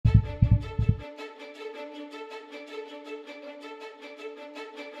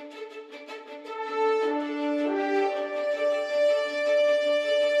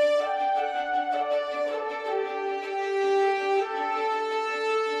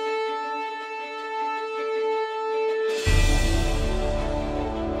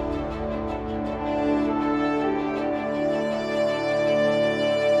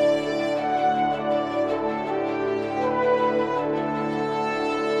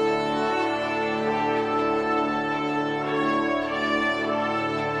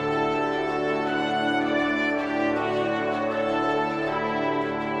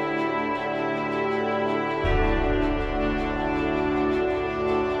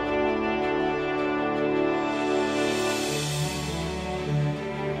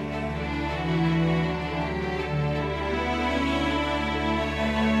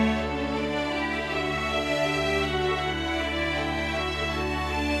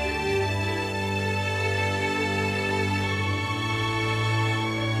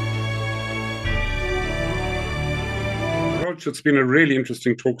George, it's been a really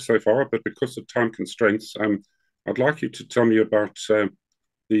interesting talk so far, but because of time constraints, I'd like you to tell me about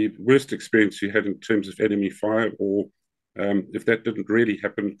the worst experience you had in terms of enemy fire, or if that didn't really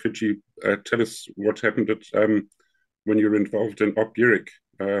happen, could you tell us what happened when you were involved in Op Urich?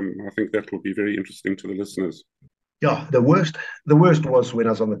 I think that will be very interesting to the listeners. Yeah, the worst was when I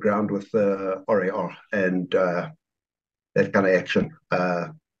was on the ground with RAR and that kind of action.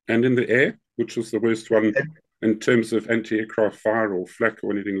 And in the air, which was the worst one And in terms of anti-aircraft fire or flak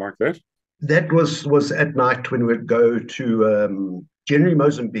or anything like that? that was at night when we'd go to generally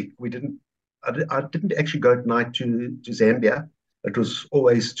Mozambique. I didn't actually go at night to Zambia. It was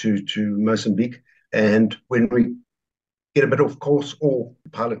always to Mozambique. And when we get a bit off course, or the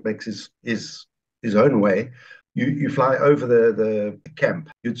pilot makes his own way, you fly over the camp.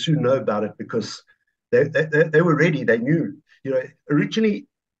 You'd soon know about it because they were ready. They knew. Originally,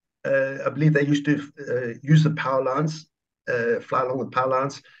 I believe they used to use the power lines, fly along the power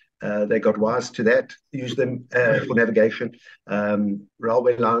lines. They got wise to that, use them for navigation,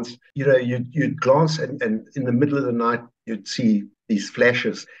 railway lines. You'd glance, and in the middle of the night, you'd see these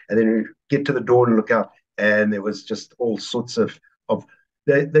flashes, and then you get to the door and look out, and there was just all sorts of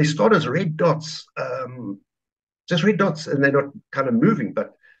they start as red dots, just red dots, and they're not kind of moving,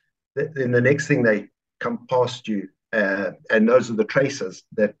 but then the next thing they come past you, and those are the tracers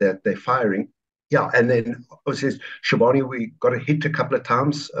that they're firing. Yeah, and then obviously Shivani, we got hit a couple of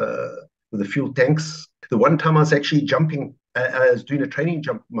times with the fuel tanks. The one time I was actually jumping, I was doing a training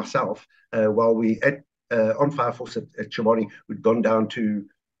jump myself while we on Fire Force at Shivani. We'd gone down to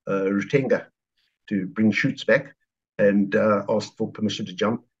Rutenga to bring chutes back and asked for permission to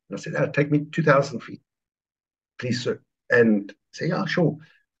jump. And I said, take me 2,000 feet, please, sir. And say, yeah, sure.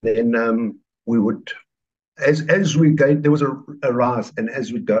 Then we would, as we go, there was a rise, and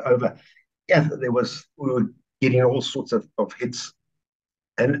as we'd go over, yeah, we were getting all sorts of hits.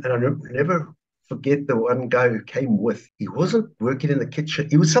 And I never forget the one guy who came with. He wasn't working in the kitchen.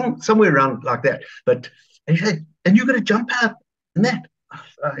 He was somewhere around like that. But and he said, and you're going to jump out and that.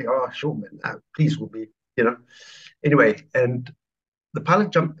 Oh, sure, man. Please, will be, Anyway, and the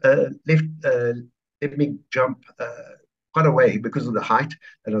pilot let me jump quite a way because of the height,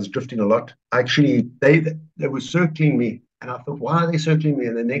 and I was drifting a lot. Actually, they were circling me, and I thought, why are they circling me?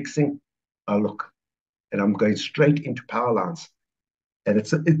 And the next thing, I look, and I'm going straight into power lines. And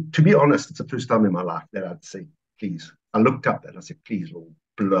to be honest, it's the first time in my life that I'd say, please. I looked up and I said, please, Lord,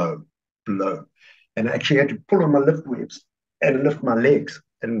 blow, blow. And I actually had to pull on my lift webs and lift my legs.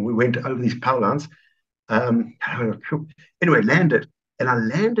 And we went over these power lines. Anyway, landed. And I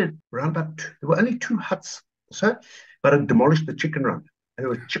landed around there were only 2 huts or so, but I demolished the chicken run. And there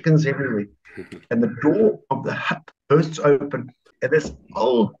were chickens everywhere. And the door of the hut bursts open. And this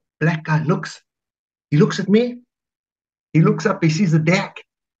old black guy he looks at me, he looks up, he sees the DAC,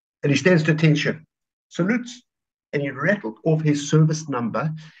 and he stands to attention, salutes, and he rattled off his service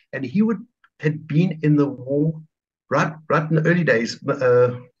number, and he had been in the war right in the early days,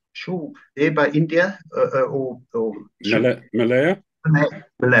 sure, there by India, or Malaya?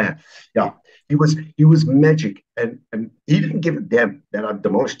 Malaya. Yeah, he was magic, and he didn't give a damn that I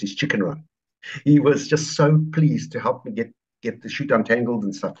demolished his chicken run. He was just so pleased to help me get the chute untangled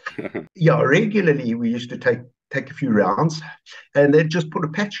and stuff. Yeah, regularly we used to take a few rounds, and they'd just put a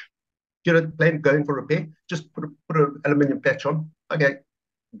patch. Plane going for repair, just put an aluminium patch on. Okay,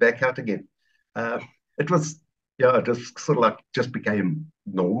 back out again. It was sort of like just became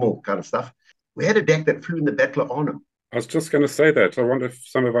normal kind of stuff. We had a DAC that flew in the Battle of Arnhem. I was just going to say that. I wonder if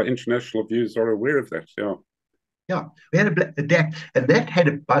some of our international viewers are aware of that. Yeah. Yeah, we had a DAC, and that had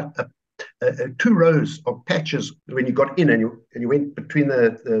about 2 rows of patches when you got in, and you went between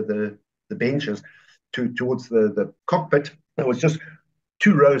the benches towards the cockpit. There was just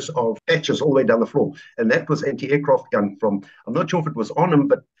 2 rows of patches all the way down the floor, and that was anti-aircraft gun from, I'm not sure if it was on them,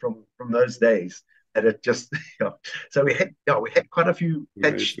 but from those days. And it just so we had quite a few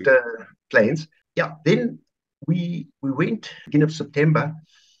patched planes. Yeah, then we went beginning of September.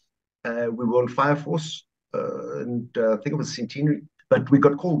 We were on Fire Force, and I think it was Centenary, but we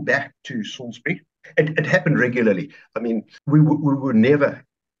got called back to Salisbury. It happened regularly. I mean, we were never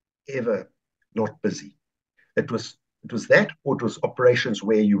ever not busy. It was that, or it was operations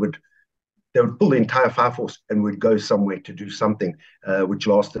where they would pull the entire Fire Force and we'd go somewhere to do something, which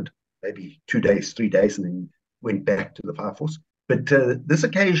lasted maybe 2 days, 3 days, and then went back to the Fire Force. But this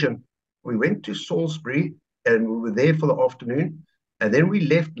occasion, we went to Salisbury, and we were there for the afternoon, and then we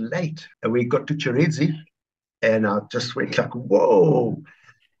left late, and we got to Cherezi, and I just went like, whoa,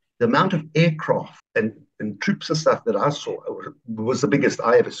 the amount of aircraft and troops and stuff that I saw was the biggest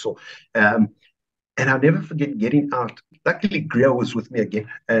I ever saw. And I'll never forget getting out. Luckily, Greer was with me again,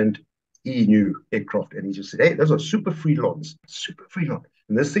 and he knew aircraft, and he just said, "Hey, those are super freelons, super freelon."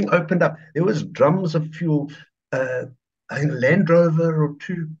 And this thing opened up. There was drums of fuel. I think a Land Rover or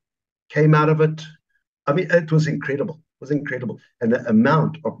two came out of it. I mean, it was incredible. It was incredible, and the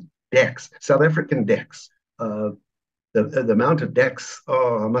amount of decks, South African decks, the amount of decks.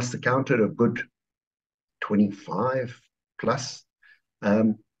 Oh, I must have counted a good 25 plus.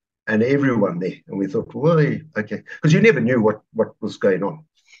 Um, and everyone there. And we thought, well, okay, because you never knew what was going on.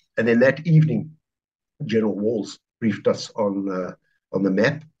 And then that evening, General Walls briefed us on the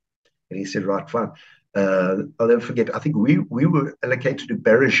map, and he said, right, fine. I'll never forget. I think we were allocated to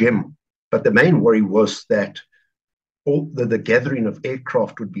Barragem, but the main worry was that all the gathering of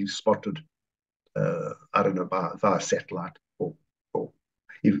aircraft would be spotted. I don't know via satellite or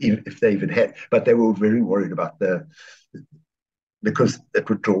if they even had, but they were very worried about because it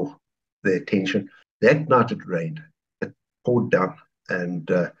would draw their attention. That night it rained. It poured down and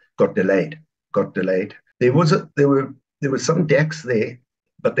got delayed. Got delayed. There were some decks there,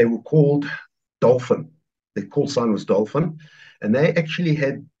 but they were called Dolphin. The call sign was Dolphin, and they actually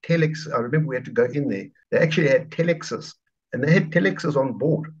had telex. I remember we had to go in there. They actually had telexes, and they had telexes on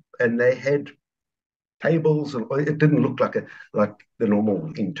board, and they had tables, and it didn't look like the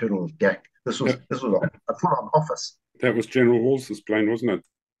normal internal deck. This was a full-on office. That was General Walls' plane, wasn't it?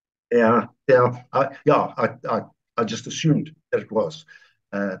 Yeah. I just assumed that it was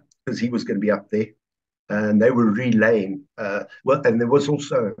because he was going to be up there, and they were relaying. Well, and there was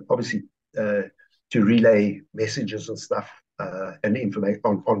also obviously to relay messages and stuff and information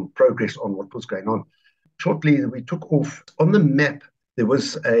on progress on what was going on. Shortly, we took off. On the map, there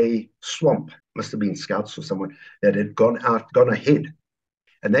was a swamp. Must have been scouts or someone that had gone ahead,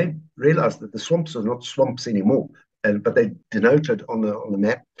 and they realized that the swamps are not swamps anymore. But they denoted on the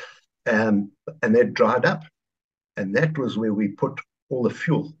map, and they dried up, and that was where we put all the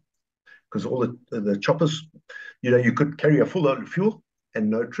fuel, because all the choppers, you could carry a full load of fuel and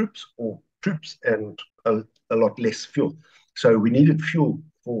no troops, or troops and a lot less fuel. So we needed fuel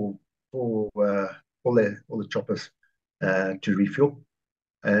for all the choppers to refuel,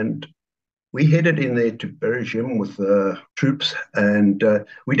 and we headed in there to Berejim with troops, and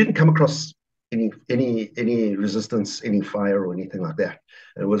we didn't come across any resistance, any fire or anything like that.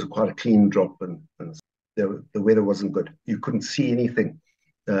 It was quite a clean drop, and the weather wasn't good. You couldn't see anything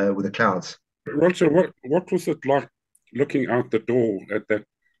with the clouds. Roger, what was it like looking out the door at that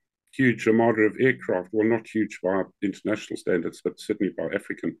huge armada of aircraft? Well, not huge by international standards, but certainly by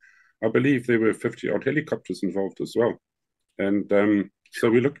African. I believe there were 50-odd helicopters involved as well. And so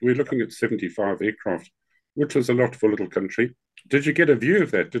we're looking at 75 aircraft, which is a lot for a little country. Did you get a view of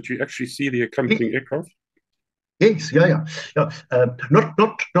that? Did you actually see the accompanying aircraft? Yes, yeah.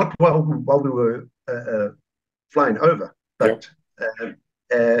 Not while we were flying over, but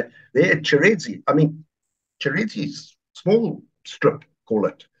there at Cherezi. I mean, Cherezi's small strip, call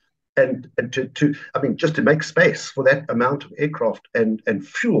it, and just to make space for that amount of aircraft and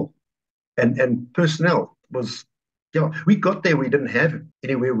fuel and personnel was. Yeah, we got there. We didn't have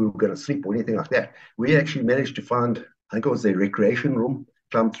anywhere we were going to sleep or anything like that. We actually managed to find, I think it was their recreation room,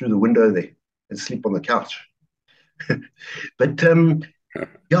 climb through the window there and sleep on the couch. But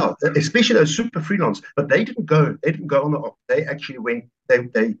yeah, especially those super freelance. But they didn't go. They didn't go on the op. They actually went.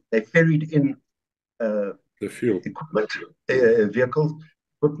 They ferried in the fuel equipment, vehicle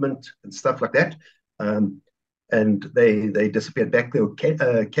equipment, and stuff like that. And they disappeared back. There were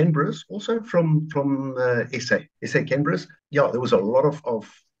Canberras also from SA Canberras. Yeah, there was a lot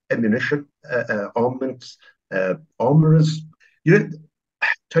of ammunition, armaments, armorers.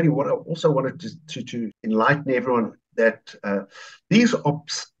 Tony, what I also wanted to enlighten everyone that these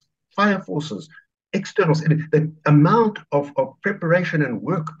ops, fire forces, externals, the amount of preparation and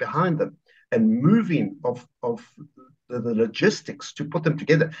work behind them, and moving of the logistics to put them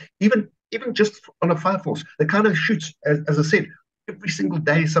together, even just on a fire force, the kind of shoots, as I said, every single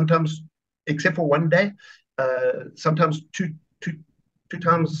day, sometimes, except for one day, sometimes two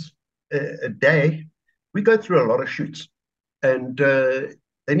times a day, we go through a lot of shoots, and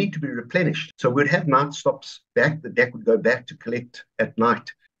they need to be replenished. So we'd have night stops back. The deck would go back to collect at night,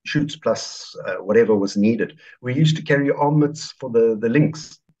 shoots plus whatever was needed. We used to carry armaments for the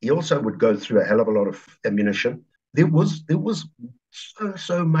Lynx. He also would go through a hell of a lot of ammunition. There was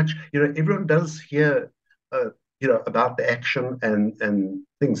so much. Everyone does hear about the action and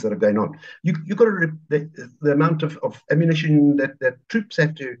things that are going on. You got to the amount of ammunition that troops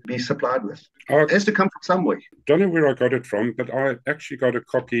have to be supplied with. It has to come from somewhere. Don't know where I got it from, but I actually got a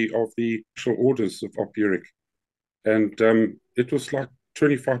copy of the actual orders of Op Uric, and it was like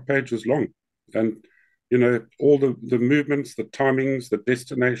 25 pages long. And, all the movements, the timings, the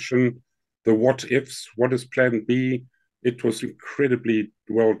destination, the what ifs, what is plan B. It was incredibly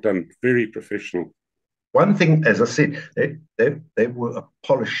well done, very professional. One thing, as I said, they were a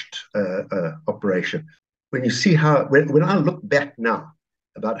polished operation. When you see how, when I look back now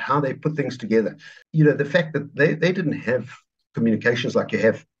about how they put things together, the fact that they didn't have communications like you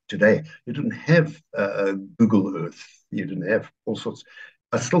have today. You didn't have Google Earth. You didn't have all sorts.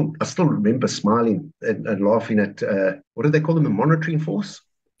 I still remember smiling and laughing at what do they call them? The monitoring force.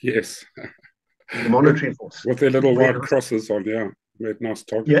 Yes, The with, monitoring force. with their little Where white crosses on, yeah, made nice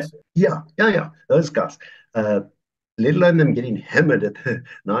Yeah, targets. yeah. Those guys. Uh, let alone them getting hammered at the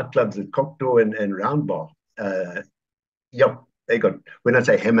nightclubs at Cocktail and Round Bar. Yeah, they got. When I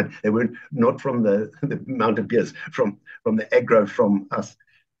say hammered, they weren't not from the mountain beers, from the aggro from us.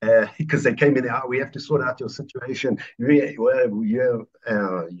 Because they came in, we have to sort out your situation. Well,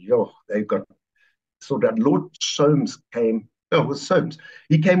 they got sorted out. Lord Soames came. Oh, it was Soames.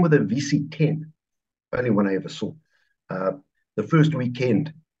 He came with a VC10, only one I ever saw. Uh, the first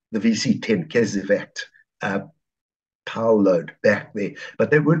weekend, the VC10 Kezivac power load back there, but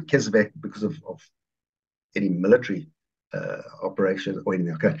they weren't Kezivac because of any military operations or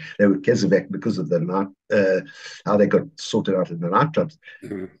anything like that. They were Kezivac because of the night, how they got sorted out in the nightclubs.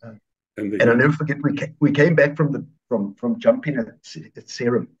 Uh, Uh, and the and I heat. never forget, we came back from jumping at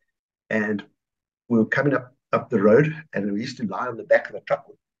Serum, and we were coming up the road, and we used to lie on the back of the truck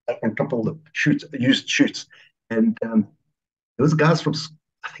on top of all the used chutes, and those guys from,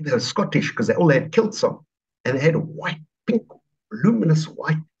 I think they were Scottish because they all had kilts on, and they had white, pink, luminous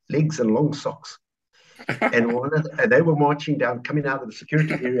white legs and long socks. And they were marching down, coming out of the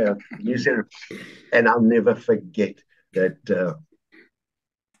security area, New Zealand, and I'll never forget that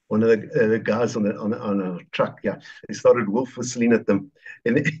one of the guys on a truck, yeah, they started wolf whistling at them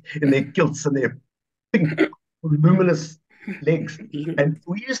in their kilts and their pink, luminous legs, and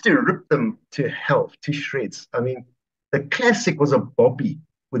we used to rip them to hell, to shreds. I mean, the classic was a Bobby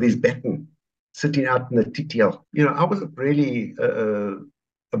with his baton sitting out in the TTL. I wasn't really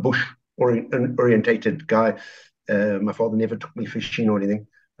a bush orientated guy. My father never took me fishing or anything.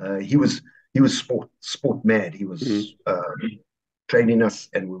 He was sport mad. He Mm. was training us,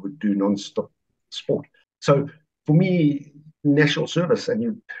 and we would do non-stop sport. So for me, national service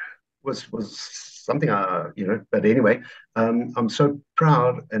was something But anyway, I'm so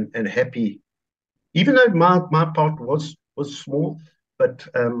proud and happy, even though my part was small, but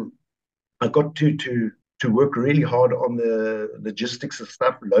I got to work really hard on the logistics of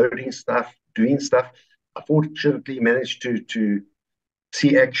stuff, loading stuff, doing stuff. I fortunately managed to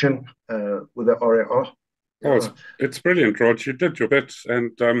see action with the RAR. Oh, it's Uh, it's brilliant, Rod. You did your bit,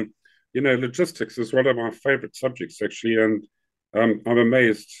 and logistics is one of my favorite subjects actually. And I'm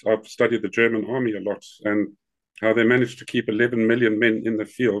amazed. I've studied the German army a lot, and how they managed to keep 11 million men in the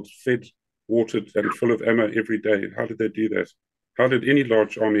field, fed, watered, and full of ammo every day. How did they do that? How did any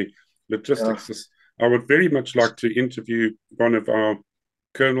large army yeah, logistics? I would very much like to interview one of our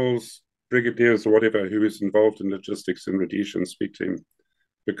colonels, brigadiers, or whatever who is involved in logistics in Rhodesia and speak to him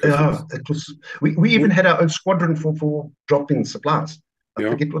because yeah, it's it was. We even had our own squadron for dropping supplies. I yeah.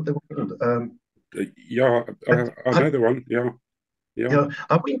 forget what they were called. Yeah, But I know the one. Yeah, yeah,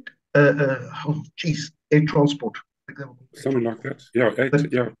 I went. Oh, geez, air transport. I think they were called air something like transport. that.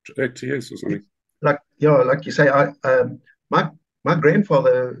 Yeah, But 8 years or something. like you say, my my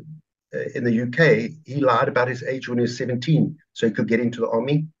grandfather in the UK, he lied about his age when he was 17, so he could get into the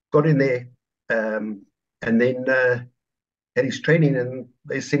army. Got in there, and then had his training, and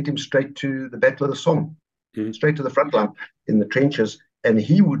they sent him straight to the Battle of the Somme, Mm, straight to the front line in the trenches. And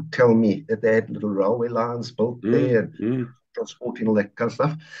he would tell me that they had little railway lines built there mm, and mm. transporting all that kind of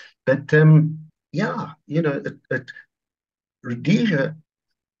stuff. But yeah, Rhodesia,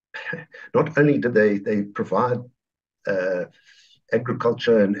 not only did they provide uh,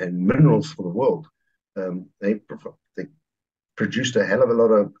 agriculture and minerals for the world, they produced a hell of a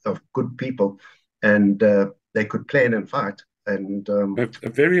lot of good people, and they could plan and fight. And A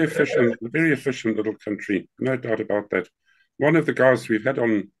very efficient little country, no doubt about that. One of the guys we've had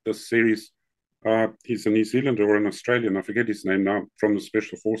on this series, he's a New Zealander or an Australian, I forget his name now, from the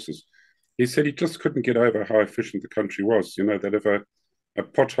Special Forces. He said he just couldn't get over how efficient the country was. That if a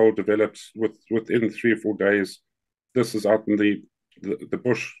pothole developed within 3 or 4 days, this is out in the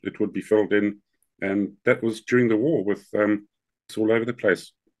bush, it would be filled in. And that was during the war with it's all over the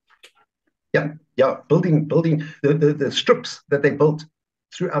place. yeah, building the strips that they built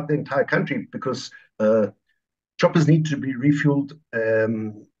throughout the entire country because choppers need to be refueled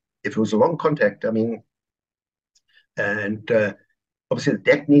if it was a long contact. I mean, and obviously the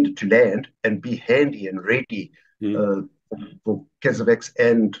deck needed to land and be handy and ready Mm. uh, for Kazakhs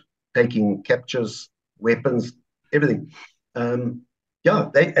and taking captures, weapons, everything.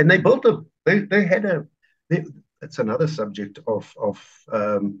 Yeah, they built they had it's another subject of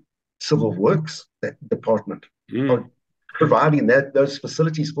civil works, that department, Mm. of providing those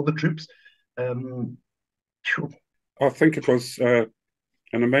facilities for the troops. Um, sure. I think it was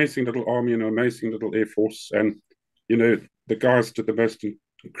an amazing little army and an amazing little air force. And, the guys did the most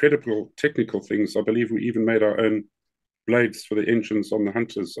incredible technical things. I believe we even made our own blades for the engines on the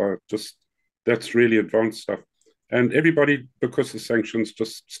Hunters. That's really advanced stuff. And everybody, because of sanctions,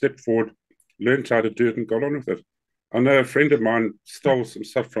 just stepped forward, learned how to do it, and got on with it. I know a friend of mine stole some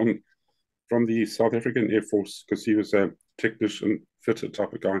stuff from the South African Air Force because he was a technician fitter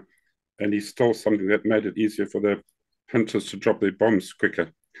type of guy, and he stole something that made it easier for the hunters to drop their bombs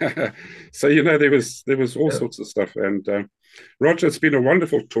quicker. So there was all sorts of stuff. And Roger, it's been a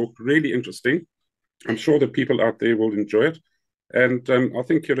wonderful talk, really interesting. I'm sure the people out there will enjoy it, and I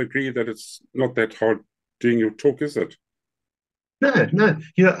think you'll agree that it's not that hard doing your talk, is it? No, no.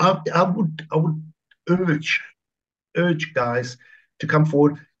 I would urge guys to come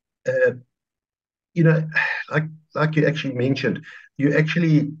forward. Uh, you know, like you actually mentioned, you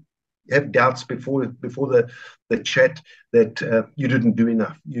actually have doubts before the chat that you didn't do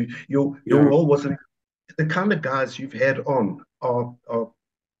enough. Your Yeah. role wasn't. The kind of guys you've had on are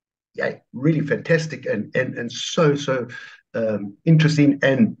yeah, really fantastic and so interesting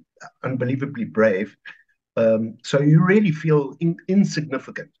and unbelievably brave. So you really feel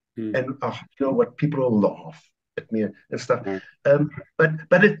insignificant, Mm. and you know what, people will laugh at me and stuff. Yeah, But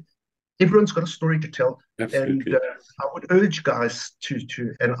everyone's got a story to tell, and absolutely. I would urge guys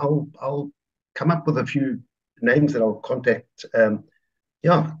and I'll come up with a few names that I'll contact.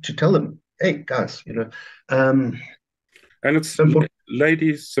 Yeah, to tell them, hey guys, um, And it's don't for,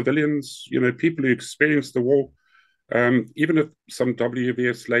 ladies, civilians, people who experience the war. Even if some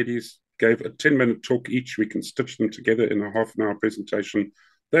WVS ladies gave a 10-minute talk each, we can stitch them together in a half-an-hour presentation.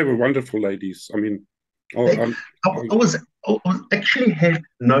 They were wonderful ladies. I mean, they, I'll, I was actually had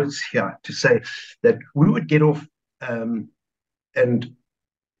notes here to say that we would get off, and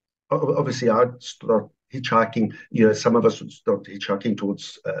obviously I'd start hitchhiking. Some of us would start hitchhiking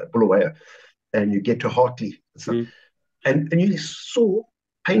towards Bulawayo, and you get to Hartley and stuff, mm, and you saw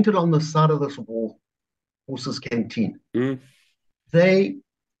painted on the side of this wall, Horses Canteen. mm, They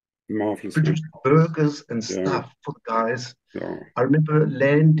marvelous work. produced burgers and Yeah, stuff for the guys. yeah. I remember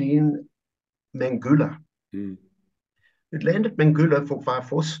landing Mangula. Mm, We'd land at Mangula for Fire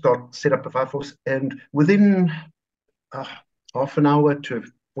Force, set up the Fire Force, and within uh, half an hour to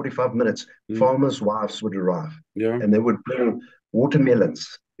 45 minutes, mm, farmers' wives would arrive, yeah, and they would bring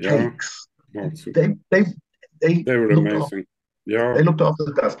watermelons, yeah. cakes. Oh, it's, They they they they were looked after amazing. Yeah. they looked after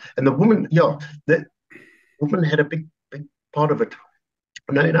the guys, and the woman, yeah, the woman had a big part of it.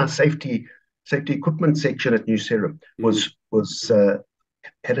 I know in our safety equipment section at New Serum Mm, was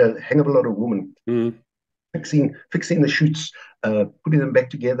had a hang of a lot of women mm. fixing the chutes, putting them back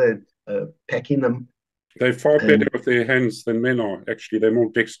together, packing them, They're far better and with their hands than men are, actually. They're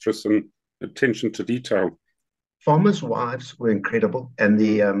more dexterous and attention to detail. farmers' wives were incredible, and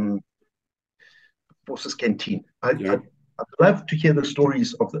the Mm, Forces Canteen. yeah. I'd love to hear the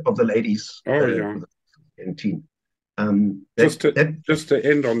stories of the ladies Oh, yeah. with the Canteen. That Just to that just to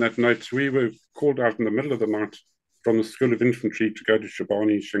end on that note, we were called out in the middle of the night from the School of Infantry to go to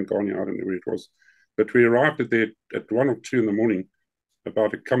Shabani, Shangani, I don't know where it was. But we arrived there at 1 or 2 in the morning,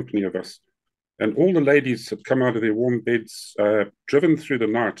 about a company of us. And all the ladies had come out of their warm beds, driven through the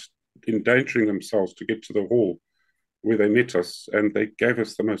night, endangering themselves to get to the hall where they met us. And they gave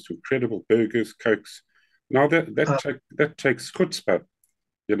us the most incredible burgers, cokes. Now uh, that takes chutzpah,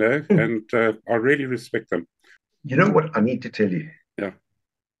 and I really respect them. you know what I need to tell you Yeah.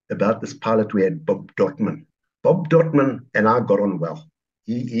 about this pilot we had, Bob Dotman. Bob Dotman and I got on well.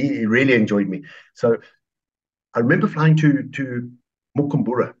 He really enjoyed me. So I remember flying to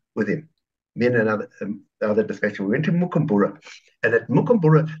Mukumbura with him. Me and another other dispatcher. We went to Mukumbura, and at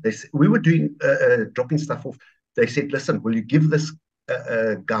Mukumbura, we were doing dropping stuff off. They said, "Listen, will you give this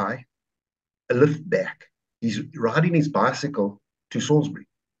guy a lift back? He's riding his bicycle to Salisbury.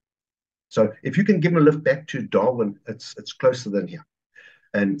 So if you can give him a lift back to Darwin, it's closer than here,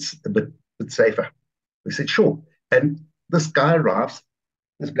 and it's a bit safer." We said, "Sure." And this guy arrives,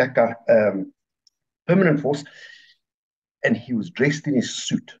 this black guy, permanent force, and he was dressed in his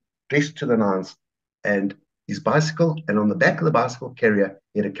suit, dressed to the nines, and his bicycle, and on the back of the bicycle carrier,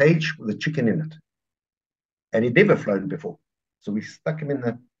 he had a cage with a chicken in it. And he'd never flown before. So we stuck him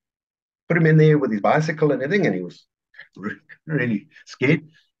put him in there with his bicycle and everything, and he was really scared.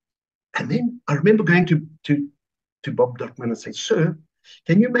 And then I remember going to Bob Dotman and saying, "Sir,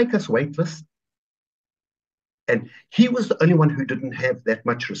 can you make us weightless?" And he was the only one who didn't have that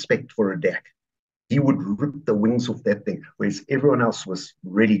much respect for a DAC. He would rip the wings off that thing, whereas everyone else was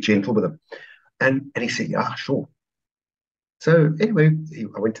really gentle with him. And he said, "Yeah, sure." So anyway,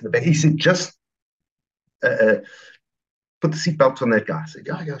 I went to the back. He said, "Just uh, put the seatbelt on that guy." I said,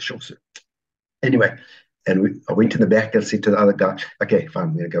 "Yeah, yeah, sure, sir." Anyway, I went to the back and said to the other guy, "Okay, fine,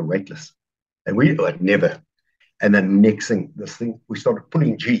 I'm going to go weightless." And we had never. And then next thing, we started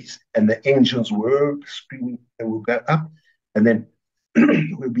pulling G's, and the engines were screaming, and we'll go up, and then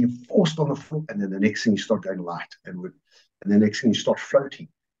we'll be forced on the floor, and then the next thing you start going light, and the next thing you start floating.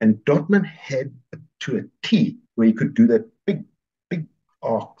 And Dotman had to a T where you could do that big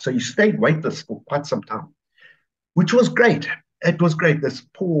arc. So you stayed weightless for quite some time, which was great. It was great. This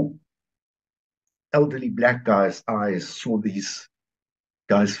poor elderly black guy's eyes saw these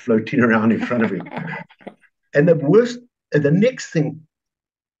guys floating around in front of him. And the next thing,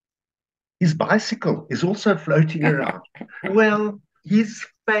 his bicycle is also floating around. Well, his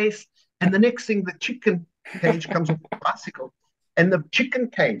face, and the next thing, the chicken cage comes off the bicycle, and the chicken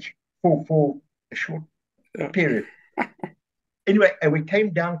cage for a short period. Anyway, and we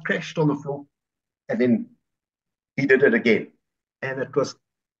came down, crashed on the floor, and then he did it again. And it was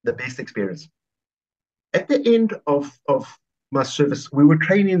the best experience. At the end of my service, we were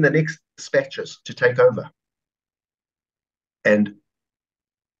training the next dispatchers to take over. And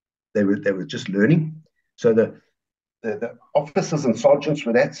they were just learning. So the officers and sergeants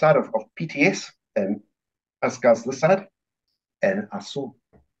were that side of PTS, and us guys this side. And I saw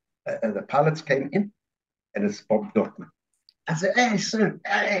the pilots came in, and it's Bob Dotman. I said, "Hey, sir,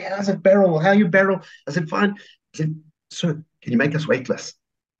 hey, how's it, Beryl? How are you, Beryl?" I said, "Fine." I said, "Sir, can you make us weightless?"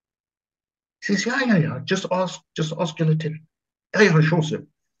 He says, "Yeah, yeah, yeah. Just ask your lieutenant." "Yeah, yeah, sure, sir."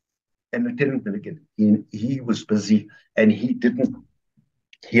 And Lieutenant Milligan, he was busy, and he didn't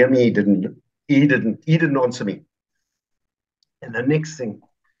hear me. He didn't answer me. And the next thing,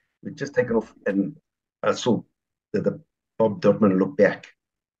 we'd just taken off, and I saw the Bob Dotman look back,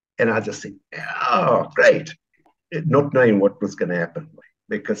 and I just said, "Oh, great," not knowing what was going to happen,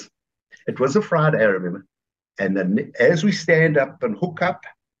 because it was a Friday, I remember. And then as we stand up, hook up,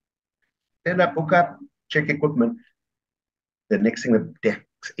 check equipment, the next thing, the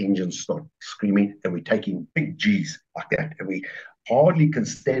deck's engines start screaming, and we're taking big G's like that, and we hardly can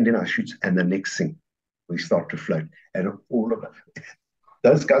stand in our chutes. And the next thing, we start to float, and all of it.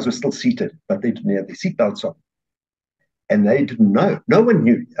 Those guys were still seated, but they didn't have their seatbelts on, and they didn't know. No one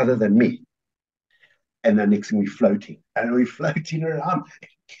knew other than me. And the next thing, we're floating, and we're floating around.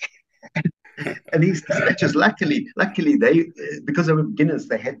 And these dispatchers, luckily, they, because they were beginners,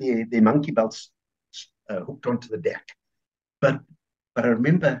 they had their monkey belts hooked onto the deck. But I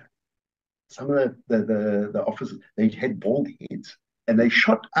remember some of the officers, they had bald heads, and they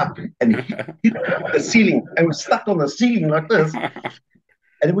shot up and hit the ceiling, and were stuck on the ceiling like this.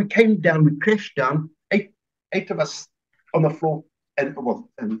 And then we came down, we crashed down, eight of us on the floor,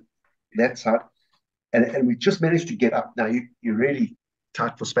 and that side, and we just managed to get up. Now you're really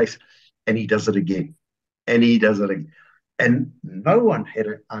tight for space, and he does it again, and and no one had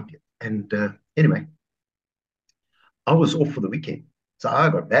an idea. And anyway, I was off for the weekend, so I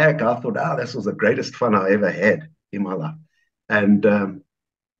got back. I thought, this was the greatest fun I ever had in my life, and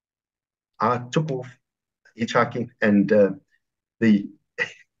I took off hitchhiking, and the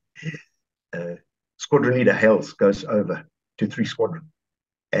squadron leader Hales goes over to 3 Squadron,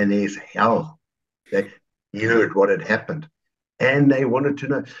 and there's hell. They heard what had happened, and they wanted to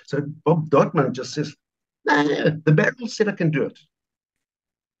know. So Bob Dotman just says, "No, the barrel said I can do it."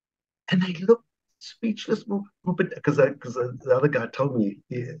 And they looked speechless, because the other guy told me,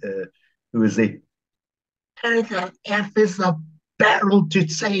 who was there, "How the F is a barrel to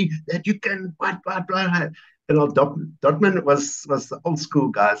say that you can blah, blah, blah." And Dotman was the old school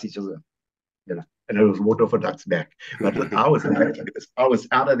guys. He just, and it was water for ducks back. But I was happy because I was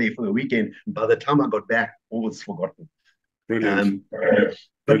out of there for the weekend. By the time I got back, all was forgotten. Brilliant.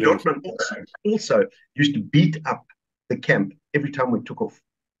 But Dotman also used to beat up the camp every time we took off,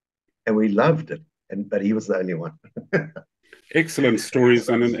 and we loved it. But he was the only one. Excellent stories,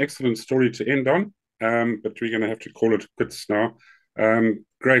 and an excellent story to end on. But we're going to have to call it quits now.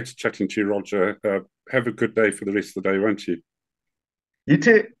 Great chatting to you, Roger. Have a good day for the rest of the day, won't you? You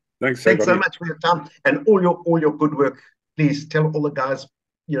too. Thanks so much for your time and all your good work. Please tell all the guys,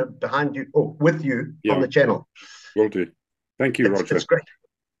 behind you or with you on the channel. Will do. Thank you, Roger. It's great.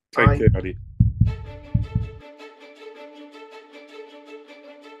 Take care, buddy.